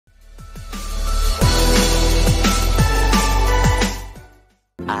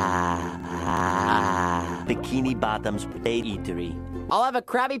Bikini Bottom's Play Eatery. I'll have a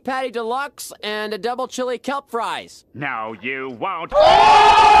Krabby Patty Deluxe and a double chili kelp fries. No, you won't.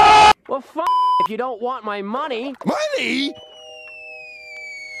 Well, if you don't want my money. Money?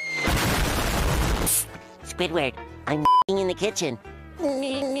 Squidward, I'm in the kitchen.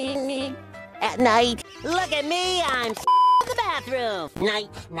 At night. Look at me, I'm in the bathroom. Night,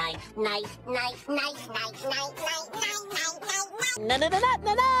 night, night, night, night, night, night, night, night, night,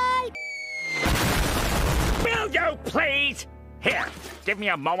 night, night. Will you please? Here, give me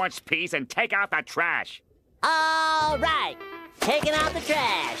a moment's peace and take out the trash. All right. Taking out the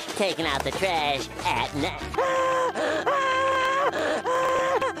trash. Taking out the trash at night.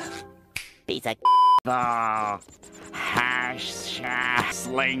 Piece of The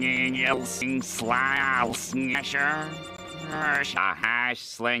slinging slasher. A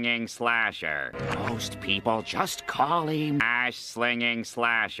hash-slinging slasher. Most people just call him hash-slinging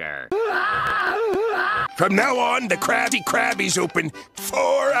slasher. From now on, the Krabby Krabby's open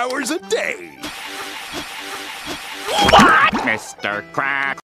 4 hours a day. What? Mr.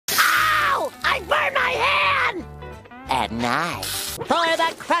 Crab. Ow! I burned my hand! At night. For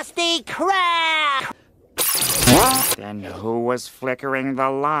the Krusty Krab! Then who was flickering the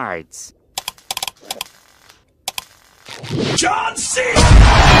lights? John C.